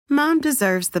Mom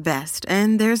deserves the best,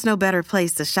 and there's no better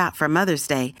place to shop for Mother's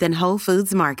Day than Whole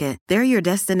Foods Market. They're your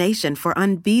destination for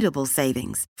unbeatable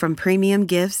savings, from premium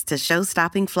gifts to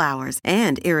show-stopping flowers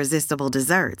and irresistible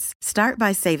desserts. Start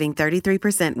by saving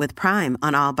 33% with Prime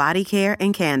on all body care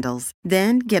and candles.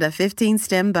 Then get a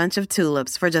 15-stem bunch of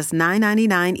tulips for just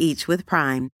 $9.99 each with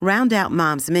Prime. Round out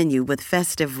Mom's menu with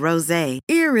festive rosé,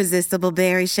 irresistible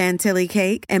berry chantilly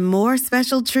cake, and more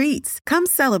special treats. Come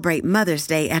celebrate Mother's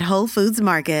Day at Whole Foods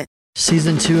Market.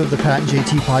 Season 2 of the Pat and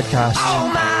JT podcast.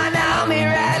 Oh man, I'm here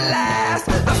at last.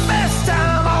 The best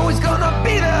time, always gonna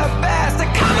be the best.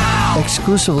 Come on!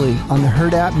 Exclusively on the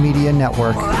Herd App Media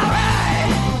Network.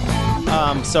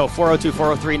 So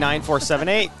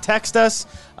 402-403-9478. Text us.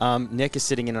 Nick is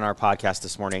sitting in on our podcast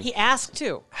this morning. He asked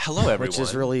to. Hello, everyone. Which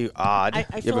is really odd.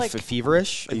 I feel like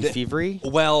feverish? Are you fevery?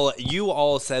 Well, you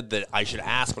all said that I should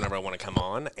ask whenever I want to come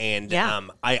on, and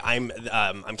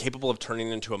I'm capable of turning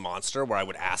into a monster where I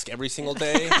would ask every single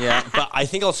day. Yeah, but I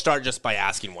think I'll start just by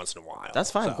asking once in a while.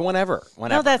 That's fine. So. Whenever.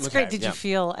 No, that's Okay. great. Did you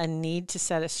feel a need to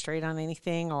set us straight on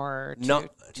anything or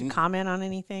to comment on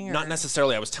anything? Or? Not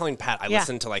necessarily. I was telling Pat I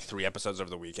listened to like 3 episodes over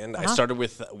the weekend. I started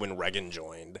with when Reagan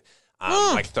joined.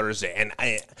 Like Thursday, and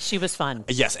she was fun.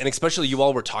 Yes, and especially you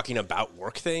all were talking about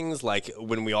work things, like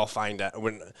when we all find out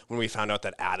when we found out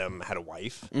that Adam had a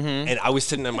wife, and I was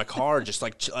sitting in my car just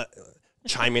like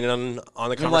chiming in on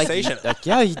the conversation. Like,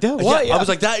 yeah, you do. What? Yeah. I was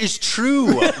like, that is true.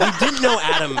 We didn't know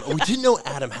Adam. We didn't know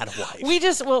Adam had a wife. We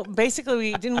just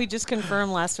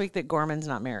confirm last week that Gorman's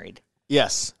not married.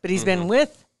 Yes, but he's been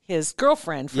with his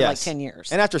girlfriend for like 10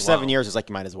 years. And after 7 years, it's like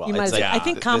you might as well. You might as well. I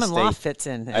think common law fits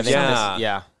in. I think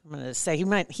yeah. I'm going to say he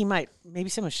might, maybe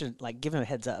someone should like give him a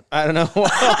heads up. I don't know.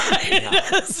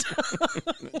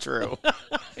 True.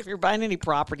 If you're buying any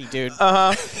property, dude. And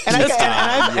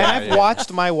I've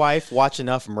watched my wife watch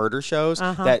enough murder shows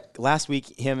that last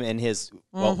week him and his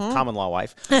common law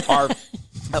wife are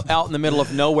out in the middle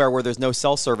of nowhere where there's no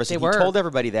cell service. He told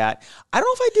everybody that. I don't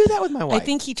know if I do that with my wife. I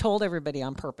think he told everybody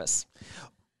on purpose.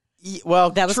 Well,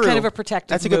 that was kind of a protective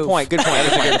That's a move. good point. Good point.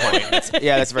 That's a good point.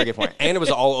 Yeah, that's a very good point. And it was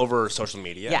all over social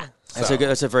media. Yeah.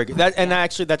 That's a very good. And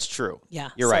actually, that's true. Yeah.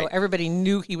 You're right. So everybody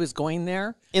knew he was going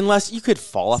there. Unless you could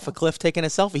fall off a cliff taking a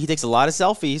selfie. He takes a lot of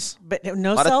selfies. But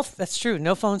that's true.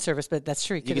 No phone service, but that's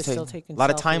true. He could have still taken a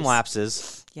lot selfies. of time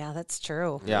lapses. Yeah, that's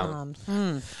true. Yeah.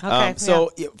 Okay.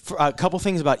 So a couple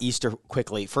things about Easter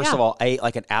quickly. First of all, I ate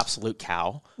like an absolute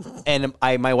cow. And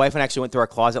my wife and I actually went through our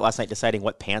closet last night deciding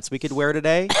what pants we could wear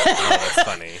today. Oh, that's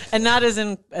funny. And not as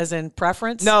in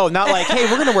preference? No, not like, hey,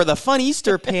 we're going to wear the fun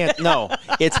Easter pants. No,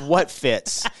 it's what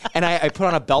fits. And I put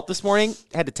on a belt this morning.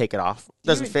 Had to take it off.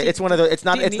 Doesn't fit. It's one of those. It's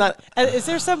not. Is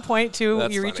there some point too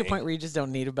That's you reach a funny. point where you just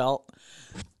don't need a belt?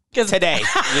 Today,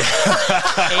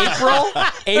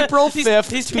 April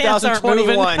 5th,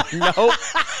 2021. Nope.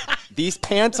 These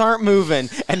pants aren't moving.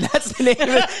 And that's the name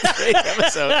of today's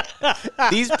episode.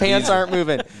 These pants aren't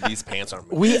moving. These pants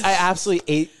aren't moving. I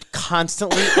absolutely ate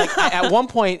constantly. Like at one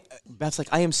point, Beth's like,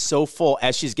 I am so full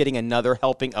as she's getting another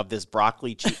helping of this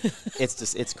broccoli cheese.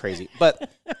 It's crazy.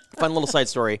 But fun little side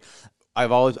story.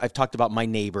 I've talked about my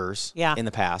neighbors in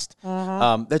the past.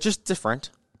 They're just different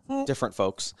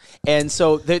folks. And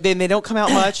so they don't come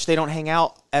out much. They don't hang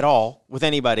out at all with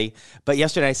anybody. But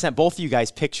yesterday I sent both of you guys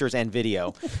pictures and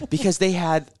video because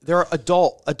they're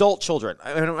adult children.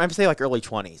 I'm saying like early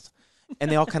 20s. And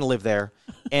they all kind of live there.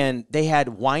 And they had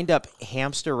wind-up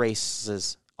hamster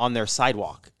races on their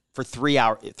sidewalk for 3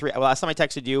 hours. Last time I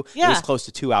texted you, it was close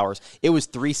to 2 hours. It was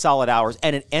 3 solid hours.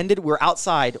 And it ended, we're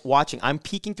outside watching. I'm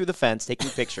peeking through the fence, taking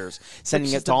pictures,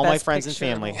 sending it to all my friends and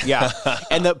family. Yeah.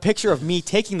 And the picture of me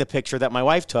taking the picture that my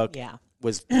wife took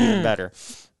was even better.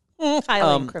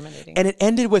 Highly incriminating. And it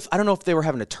ended with, I don't know if they were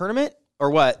having a tournament or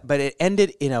what, but it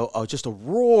ended in just a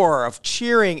roar of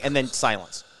cheering and then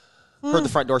silence. Heard the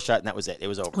front door shut, and that was it. It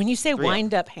was over. When you say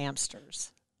wind-up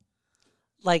hamsters,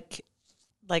 like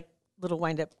little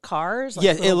wind-up cars?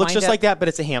 Yeah, it looks just like that, but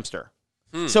it's a hamster.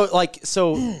 So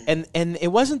and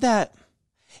it wasn't that.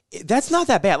 That's not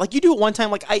that bad. Like, you do it one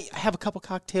time, like, I have a couple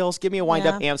cocktails, give me a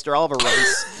wind-up hamster, I'll have a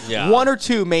race. One or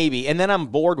two, maybe, and then I'm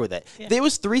bored with it. Yeah. It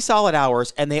was 3 solid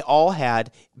hours, and they all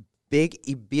had big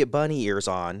bunny ears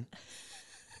on.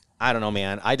 I don't know,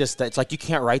 man. It's like you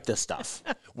can't write this stuff.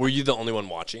 Were you the only one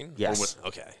watching? Yes.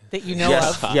 Okay. That you know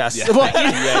of? Yes. Yeah. Well,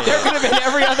 there could have been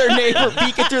every other neighbor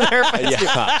peeking through their fence.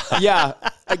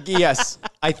 Yes.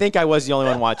 I think I was the only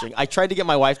one watching. I tried to get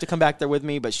my wife to come back there with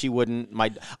me, but she wouldn't.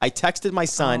 I texted my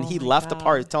son. He left a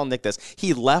party. Tell Nick this.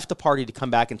 He left a party to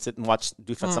come back and sit and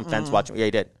do some fence watching. Yeah,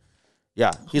 he did.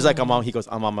 Yeah. He's like, he goes,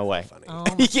 I'm on my way.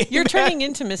 You're turning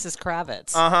into Mrs.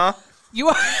 Kravitz. Uh-huh. You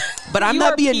are, But I'm you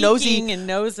not are being nosy. peeking and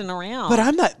nosing around. But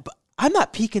I'm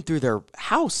not peeking through their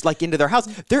house, like into their house.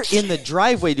 They're in the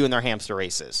driveway doing their hamster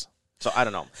races. So I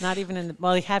don't know. Not even in the,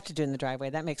 well, you have to do it in the driveway.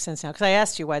 That makes sense now. Because I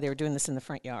asked you why they were doing this in the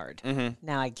front yard. Mm-hmm.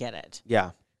 Now I get it.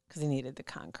 Yeah. Because they needed the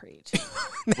concrete.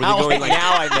 Were they going like,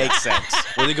 Now it makes sense.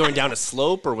 were they going down a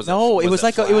slope or was No, it? it was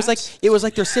like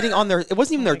flat? they're sitting on their. It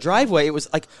wasn't even their driveway. It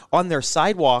was like on their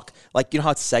sidewalk. Like, you know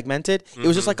how it's segmented. It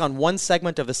was just like on one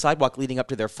segment of the sidewalk leading up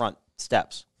to their front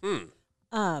steps.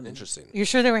 Interesting. You're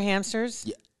sure they were hamsters?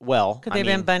 Yeah. Well, Could they have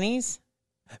been bunnies?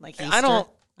 Like Easter? I don't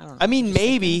know. I mean,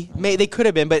 maybe they could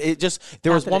have been, but it just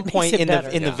there Not was that one it makes point it in better.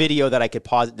 the video that I could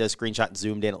pause the screenshot and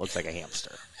zoomed in. It looks like a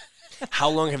hamster. How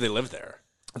long have they lived there?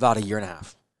 About a year and a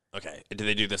half. Okay. Did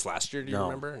they do this last year? Do you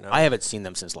remember? No. I haven't seen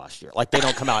them since last year. Like, they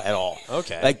don't come out at all.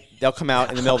 Okay. Like, they'll come out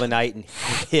in the middle of the night and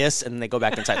hiss, and then they go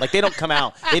back inside. Like, they don't come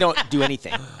out. They don't do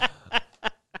anything.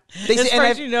 As far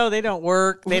as you know, they don't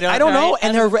work. They don't. I don't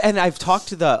know. right? And I've talked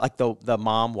to the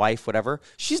mom, wife, whatever.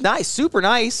 She's nice, super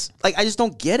nice. Like, I just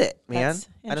don't get it, man. That's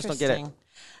I just don't get it.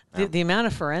 interesting. The amount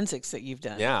of forensics that you've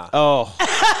done. Yeah. Oh,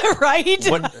 right?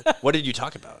 What did you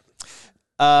talk about?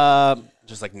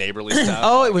 Just like neighborly stuff?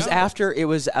 oh, it was after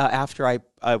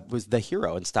I was the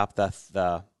hero and stopped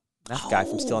the meth guy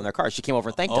from stealing their car. She came over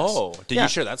and thanked us. Oh, did Yeah. you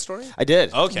share that story? I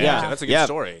did. Okay, Yeah. okay, that's a good Yeah.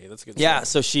 story. That's a good Yeah. story.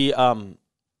 So she,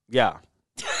 yeah,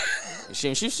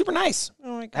 she's super nice.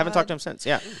 Oh my God. I haven't talked to him since.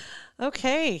 Yeah.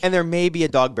 Okay. And there may be a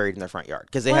dog buried in their front yard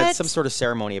because they had What? some sort of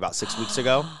ceremony about 6 weeks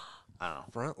ago. I don't know.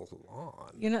 Front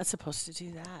lawn. You're not supposed to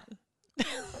do that.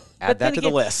 Add that then to the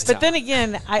again- list. But then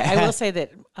again, I will say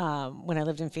that when I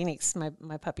lived in Phoenix,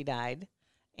 my puppy died,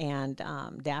 and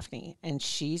Daphne, and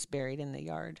she's buried in the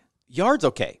yard. Yard's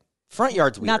okay. Front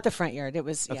yard's weird. Not the front yard. It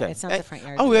was. Yeah, Okay. it's not the front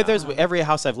yard. Oh, yeah, there's every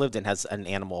house I've lived in has an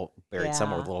animal buried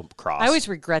somewhere with a Yeah. little cross. I always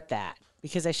regret that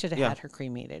because I should have Yeah. had her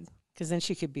cremated because then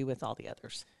she could be with all the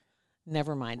others.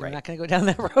 Never mind. Right. I'm not going to go down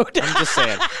that road. I'm just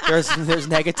saying. There's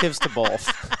negatives to both.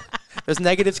 There's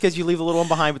negatives because you leave a little one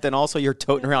behind, but then also you're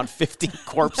toting around 50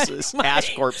 corpses,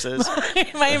 ash corpses.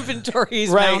 My inventory is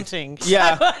Right. mounting.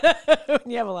 Yeah.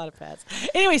 You have a lot of pets.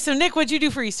 Anyway, so Nick, what'd you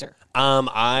do for Easter?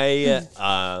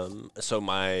 So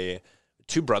my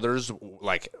two brothers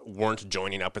weren't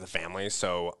joining up with the family,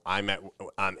 so I met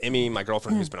Emmy, my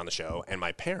girlfriend who's been on the show, and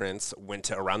my parents went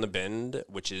to Around the Bend,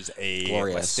 which is a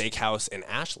Glorious. steakhouse in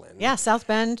Ashland. Yeah, South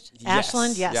Bend,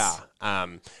 Ashland. Yes. Yeah.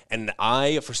 And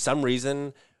I, for some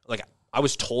reason, I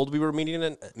was told we were meeting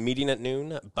at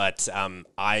noon, but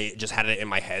I just had it in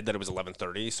my head that it was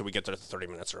 11:30, so we get there 30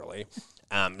 minutes early.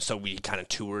 So we kind of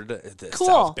toured the Cool.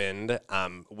 South Bend,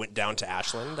 went down to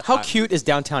Ashland. How cute is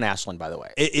downtown Ashland, by the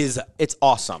way? It is. It's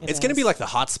awesome. It's going to be like the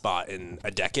hot spot in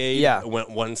a decade. Yeah.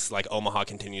 Once Omaha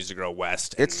continues to grow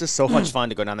west. It's just so much fun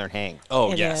to go down there and hang.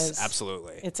 Oh It yes, is.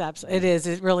 absolutely. It is.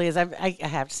 It really is. I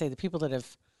have to say, the people that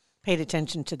have paid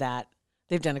attention to that,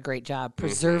 they've done a great job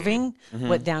preserving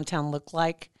what downtown looked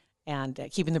like and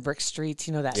keeping the brick streets.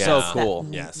 You know that. Yeah. So that cool.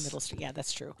 Yes. Middle street. Yeah,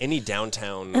 that's true. Any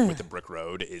downtown with a brick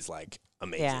road is like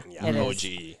amazing. Yeah, Yeah, it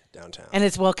OG downtown. And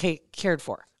it's well cared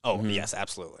for. Oh yes,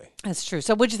 absolutely. That's true.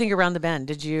 So, what'd you think around the bend?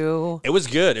 Did you It was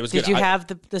good. It was did good. you have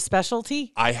the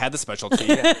specialty? I had the specialty,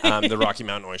 the Rocky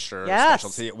Mountain oyster Yes.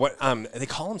 specialty. What they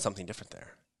call them something different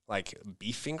there, like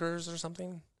beef fingers or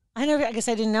something. I guess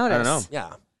I didn't notice. I don't know.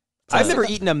 Yeah. I've never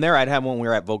eaten them there. I'd had one when we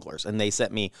were at Vogler's, and they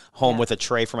sent me home with a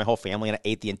tray for my whole family, and I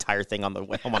ate the entire thing on the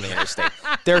way home on the interstate.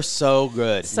 They're so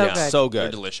good. So Yeah. good. So They're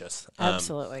good. delicious.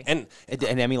 Absolutely. And And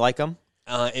Emmy like them?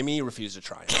 Emmy refused to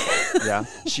try it. Yeah.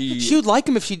 She She would like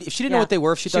them if she didn't know Yeah. what they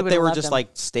were. If she She thought would've they were loved just them. like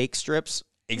steak strips.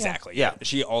 Exactly. Yeah.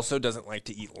 She also doesn't like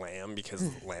to eat lamb because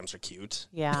lambs are cute.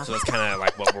 Yeah. So that's kind of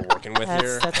like what we're working with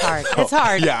here. That's hard. It's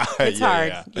hard. Yeah, It's yeah, hard.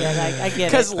 yeah. Yeah, I get it.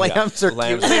 Because lambs are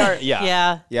Lambs- cute. They are. Yeah.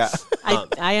 Yeah. Yeah.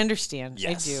 I understand.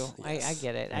 yes, I do. yes. I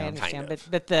get it. I Yeah, understand. kind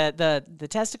of. But the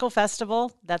testicle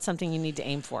festival, that's something you need to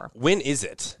aim for. When is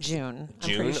it? June. I'm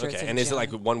June. pretty sure Okay. it's in And is it June.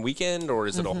 like one weekend or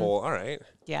is it a whole? All right.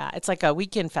 Yeah, it's like a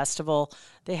weekend festival.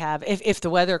 They have if the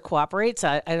weather cooperates.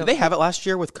 I don't. Did they have it last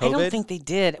year with COVID? I don't think they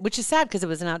did, which is sad because it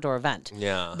was an outdoor event.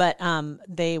 Yeah. But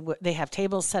they have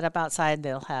tables set up outside.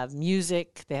 They'll have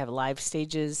music. They have live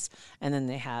stages, and then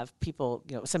they have people.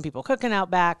 Some people cooking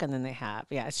out back, and then they have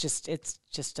It's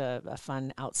just a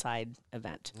fun outside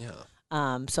event.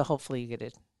 Yeah. So hopefully you get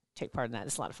to take part in that.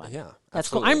 It's a lot of fun. Yeah, That's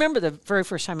cool. absolutely. I remember the very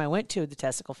first time I went to the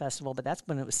Testicle Festival, but that's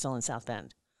when it was still in South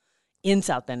Bend. In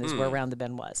South Bend is where Hmm. Around the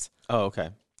Bend was. Oh, okay.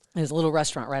 There's a little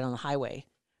restaurant right on the highway.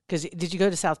 Because did you go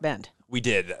to South Bend? We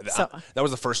did. So- That was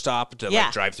the first stop to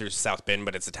Yeah. drive through South Bend,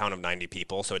 but it's a town of 90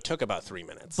 people, so it took about 3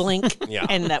 minutes. Blink, Yeah.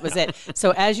 and that was it.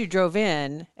 So as you drove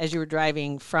in, as you were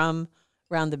driving from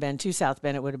around the bend to South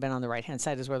Bend. It would have been on the right-hand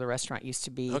side is where the restaurant used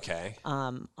to be. Okay.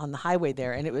 On the highway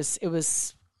there. And it was,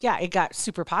 it got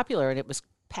super popular and it was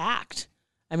packed.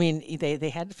 I mean, they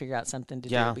had to figure out something to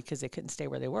do because they couldn't stay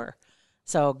where they were.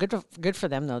 So good for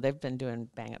them, though. They've been doing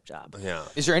a bang-up job. Yeah.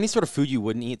 Is there any sort of food you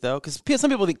wouldn't eat, though? Because some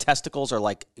people think testicles are,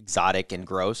 like, exotic and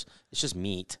gross. It's just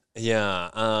meat. Yeah.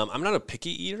 I'm not a picky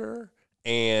eater,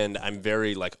 and I'm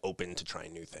very, like, open to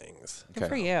trying new things. Good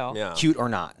for you. Yeah. Cute or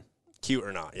not. Cute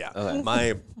or not, yeah.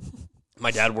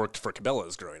 My dad worked for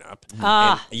Cabela's growing up.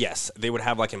 Ah. And yes, they would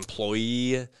have, like,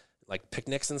 employee, like,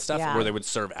 picnics and stuff Yeah. where they would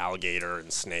serve alligator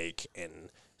and snake. And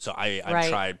so I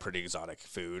tried pretty exotic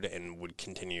food and would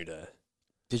continue to...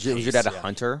 Was your dad a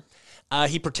hunter?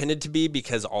 He pretended to be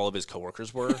because all of his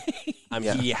coworkers were.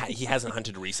 He hasn't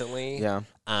hunted recently. Yeah.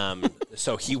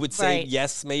 So he would say Right.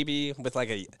 yes, maybe with like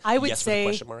a I would yes say, with a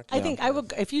question mark. I think I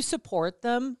would, if you support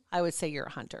them, I would say you're a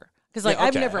hunter. Because Yeah, I've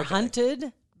okay, never okay.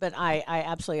 hunted, but I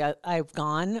absolutely, I've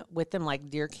gone with them like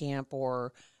deer camp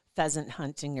or pheasant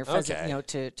hunting or pheasant,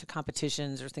 Okay. to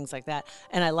competitions or things like that.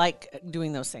 And I like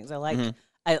doing those things. I like,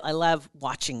 I love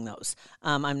watching those.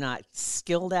 I'm not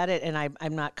skilled at it and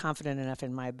I'm not confident enough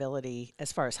in my ability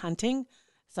as far as hunting.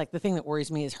 It's like the thing that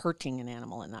worries me is hurting an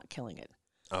animal and not killing it.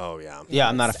 Oh yeah. Yeah,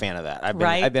 I'm not a fan of that.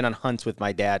 Right? I've been on hunts with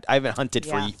my dad. I haven't hunted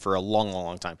Yeah. for a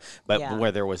long time, but Yeah.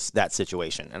 where there was that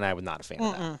situation, and I was not a fan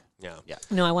of that. Yeah.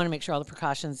 No, I want to make sure all the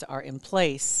precautions are in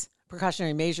place.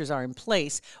 Precautionary measures are in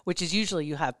place, which is usually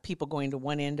you have people going to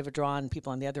one end of a draw and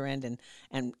people on the other end,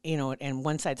 and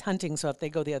one side's hunting. So if they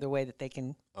go the other way, that they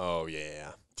can Oh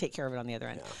yeah. take care of it on the other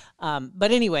end.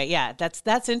 But anyway, yeah,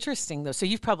 that's interesting though. So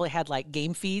you've probably had like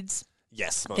game feeds,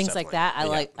 Yes. Most things like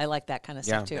definitely. that. Yeah. I like that kind of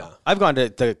stuff too. Yeah. I've gone to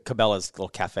the Cabela's little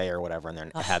cafe or whatever, and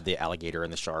then had the alligator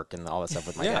and the shark and all that stuff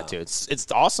with my dad too. It's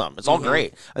awesome. It's all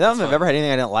great. I don't think I've ever had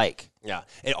anything I didn't like. Yeah,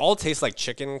 it all tastes like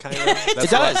chicken, kind of. That's It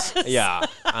does. Yeah,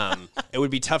 it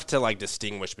would be tough to like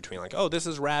distinguish between like, oh, this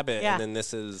is rabbit, Yeah. and then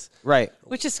this is Right.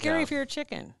 Which is scary if you're a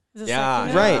chicken. It's Yeah,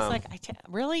 like, right. It's like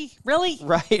really.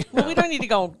 Right. Well, we don't need to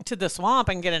go to the swamp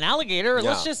and get an alligator.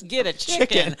 Let's just get a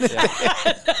chicken.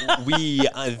 we.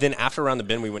 Then after Around the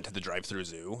Bend, we went to the drive-through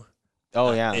zoo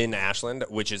Oh yeah. in Ashland,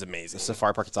 which is amazing.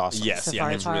 Safari Park. It's awesome. Yes,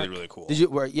 Safari it's Park. really really cool. Did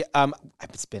you?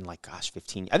 It's been like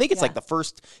 15. I think it's like the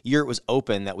first year it was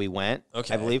open that we went.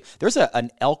 Okay. I believe there's an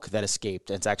elk that escaped.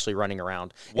 And it's actually running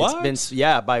around. What? It's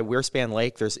been by Wearspan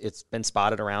Lake. It's been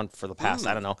spotted around for the past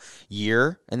I don't know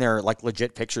year, and there are like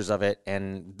legit pictures of it.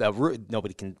 And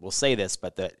nobody will say this,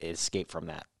 but it escaped from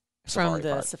that. From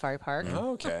the Park. safari park.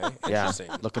 Okay, Yeah, interesting.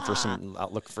 looking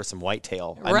for some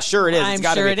whitetail. I'm Right. sure it is. I'm It's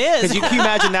gotta sure be. it is. Because you can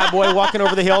imagine that boy walking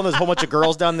over the hill and there's a whole bunch of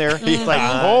girls down there. He's like,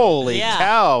 holy Yeah.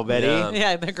 cow, Betty. Yeah.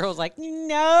 Yeah, the girl's like,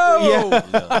 no,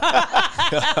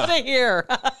 out of here.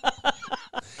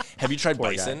 Have you tried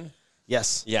Poor guy. bison?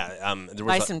 Yes. Yeah, there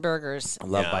was Bison burgers. I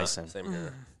love yeah, bison. Same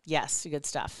here. Yes, good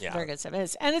stuff. Yeah. Very good stuff.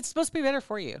 And it's supposed to be better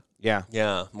for you. Yeah.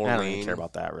 Yeah, more I don't lean. even care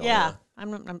about that, really. Yeah.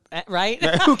 I'm right?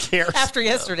 Who cares? After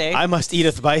yesterday. I must eat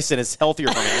a bison. It's healthier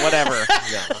for me. Whatever.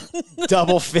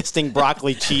 Double fisting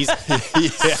broccoli cheese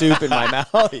soup in my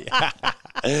mouth. Yeah.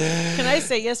 Can I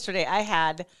say yesterday I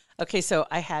had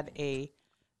a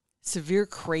severe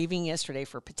craving yesterday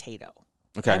for potato.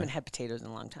 Okay. I haven't had potatoes in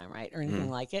a long time, right? Or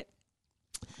anything like it.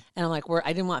 And I'm like,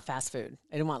 I didn't want fast food.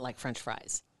 I didn't want like French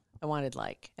fries. I wanted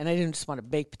and I didn't just want a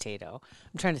baked potato.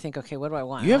 I'm trying to think, okay, what do I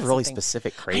want? You I have want really something-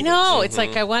 specific I cravings. know. It's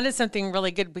like I wanted something really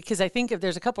good because I think if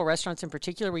there's a couple restaurants in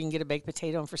particular where you can get a baked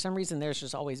potato, and for some reason theirs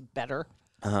just always better.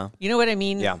 You know what I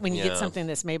mean? Yeah. When you Yeah. get something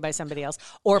that's made by somebody else,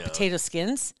 or potato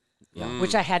skins,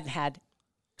 which I hadn't had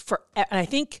for. And I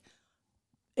think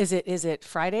is it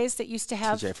Fridays that used to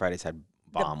have TJ Fridays had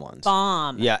bomb ones.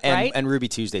 bomb? Yeah, right. and Ruby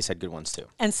Tuesdays had good ones too.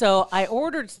 And so I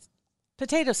ordered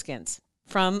potato skins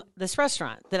from this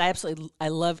restaurant that I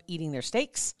love eating their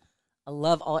steaks. I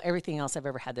love everything else I've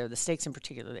ever had there. The steaks in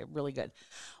particular, they're really good.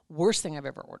 Worst thing I've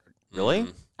ever ordered. Really?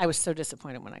 I was so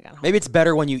disappointed when I got home. Maybe it's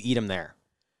better when you eat them there.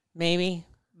 Maybe,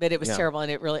 but it was Yeah. terrible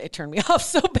and it turned me off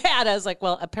so bad. I was like,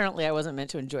 well, apparently I wasn't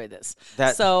meant to enjoy this.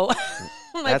 That- so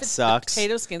that sucks.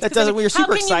 Potato skins. That 'Cause I doesn't- mean, you're super how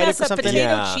can excited you mess for up something- potato,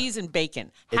 Yeah. cheese, and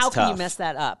bacon? It's How can you tough. mess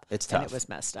that up? It's And tough. it was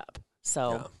messed up.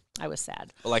 So I was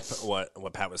sad. Like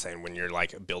what Pat was saying, when you're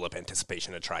like build up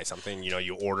anticipation to try something, you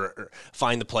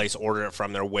find the place, order it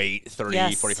from there, wait 30,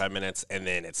 Yes. 45 minutes, and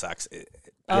then it sucks.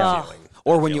 Yeah.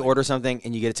 Or when you order something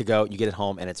and you get it to go, you get it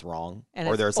home and it's wrong. And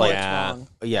or it's- there's or like, it's wrong.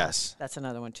 yes, That's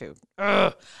another one too.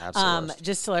 absolutely.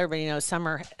 Just to let everybody know,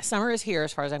 summer is here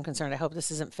as far as I'm concerned. I hope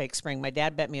this isn't fake spring. My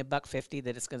dad bet me $1.50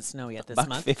 that it's going to snow yet this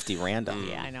month. $1.50 random.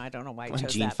 Yeah, I know. I don't know why he Come on,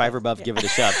 chose Gene, that. $5 but- above, yeah. give it a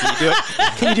shove. Can you do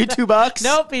it? Can you do $2?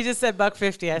 Nope, he just said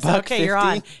 $1.50. I said, okay, you're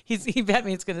on. $1.50? He bet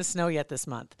me it's going to snow yet this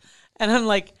month. And I'm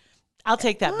like, I'll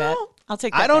take that bet. I'll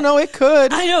take that I don't bet. know. It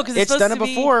could. I know, because it's done it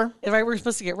before. Right, we're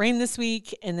supposed to get rain this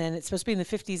week, and then it's supposed to be in the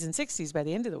 50s and 60s by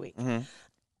the end of the week. Mm-hmm.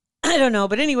 I don't know.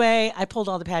 But anyway, I pulled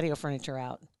all the patio furniture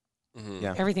out.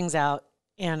 Yeah. Everything's out,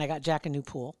 and I got Jack a new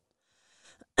pool.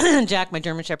 Jack, my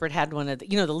German Shepherd, had one of the,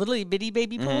 the little bitty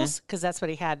baby pools, because that's what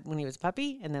he had when he was a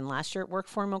puppy. And then last year it worked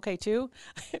for him okay too.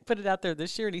 I put it out there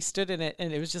this year, and he stood in it,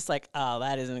 and it was just like, oh,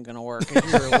 that isn't going to work.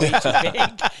 You're way too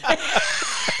big.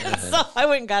 So I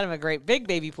went and got him a great big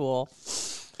baby pool,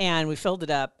 and we filled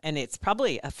it up, and it's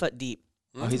probably a foot deep.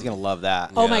 Oh, he's gonna love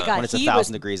that. Oh my God! When it's he 1,000 was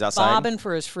degrees outside. bobbing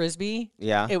for his frisbee.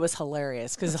 Yeah. It was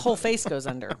hilarious because the whole face goes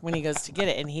under when he goes to get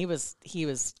it, and he was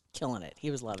killing it. He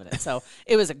was loving it. So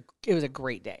it was a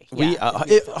great day.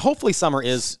 Hopefully summer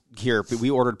is here. We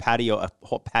ordered a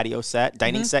whole patio set,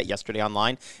 dining set yesterday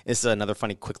online. This is another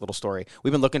funny, quick little story.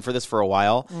 We've been looking for this for a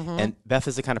while, and Beth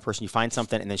is the kind of person, you find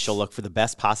something and then she'll look for the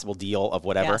best possible deal of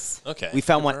whatever. Yes. Okay. We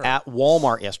found one at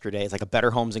Walmart yesterday. It's like a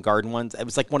Better Homes and Garden one. It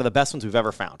was like one of the best ones we've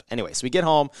ever found. Anyway, so we get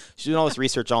home, she's doing all this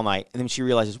research all night, and then she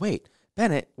realizes, wait,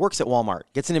 Bennett works at Walmart,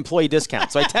 gets an employee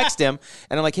discount. So I text him,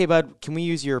 and I'm like, hey, bud, can we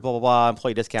use your blah, blah, blah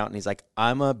employee discount? And he's like,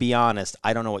 I'm going to be honest,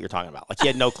 I don't know what you're talking about. Like, he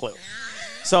had no clue.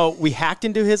 So we hacked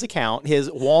into his account, his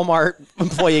Walmart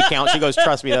employee account. She goes,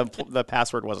 trust me, the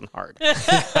password wasn't hard.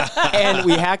 And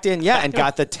we hacked in, and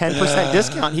got the 10%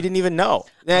 discount. He didn't even know.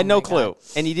 They had no clue.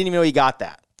 And he didn't even know he got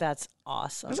that. That's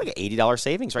awesome. It was like an $80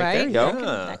 savings right there. You go.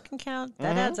 That can count.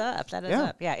 That adds up. That adds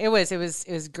up. Yeah, it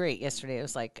was great yesterday. It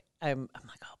was like I'm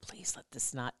like, oh, please let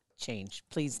this not change.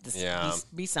 Please,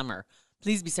 be summer.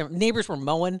 Please be summer. Neighbors were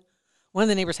mowing. One of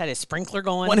the neighbors had his sprinkler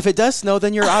going. Well, and if it does snow,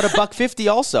 then you're out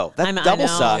 $1.50 also. That double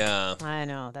suck. Yeah. I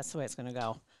know. That's the way it's going to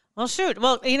go. Well, shoot.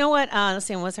 Well, you know what? Let's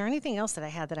see. Was there anything else that I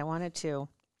had that I wanted to?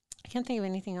 I can't think of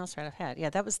anything else right off head.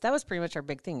 Yeah, that was pretty much our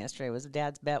big thing yesterday. Was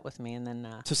Dad's bet with me, and then.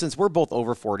 So since we're both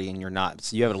over 40 and you're not,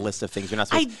 so you have a list of things you're not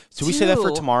supposed. So we say that for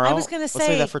tomorrow. I was going to Let's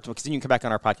say that for tomorrow, because then you can come back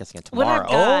on our podcast again What I've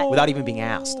tomorrow got- without even being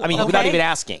asked. I mean, without even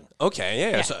asking. Okay.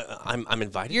 Yeah. So I'm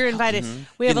invited. You're invited.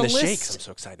 We have In a the list. shakes. I'm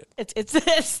so excited.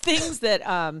 It's things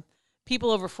that people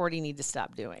over 40 need to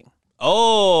stop doing.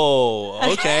 Oh,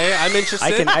 okay. I'm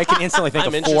interested. I can instantly think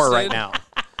I'm of 4 right interested. now.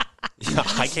 Yeah,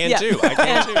 I can too. I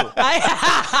can too.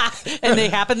 And they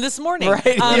happened this morning.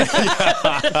 Right.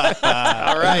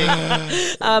 All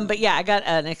right. But yeah, I got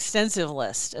an extensive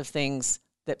list of things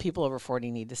that people over 40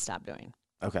 need to stop doing.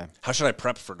 Okay. How should I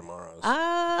prep for tomorrow's?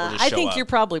 just I show think up? you're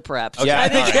probably prepped. Okay. Yeah, I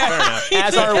think All right, fair enough.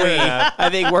 as are we. I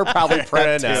think we're probably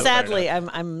prepped enough. too. Sadly,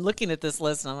 I'm looking at this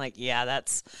list and I'm like, yeah,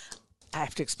 I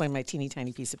have to explain my teeny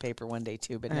tiny piece of paper one day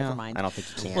too, but never mind. I don't think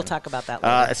you can. We'll talk about that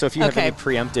later. So if you have any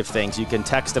preemptive things, you can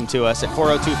text them to us at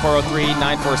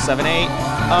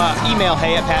 402-403-9478. Email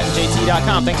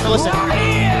hey@patandjt.com. Thanks for listening.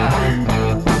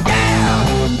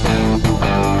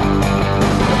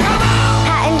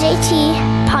 Pat and JT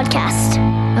Podcast,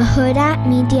 a Huda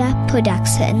Media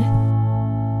Production.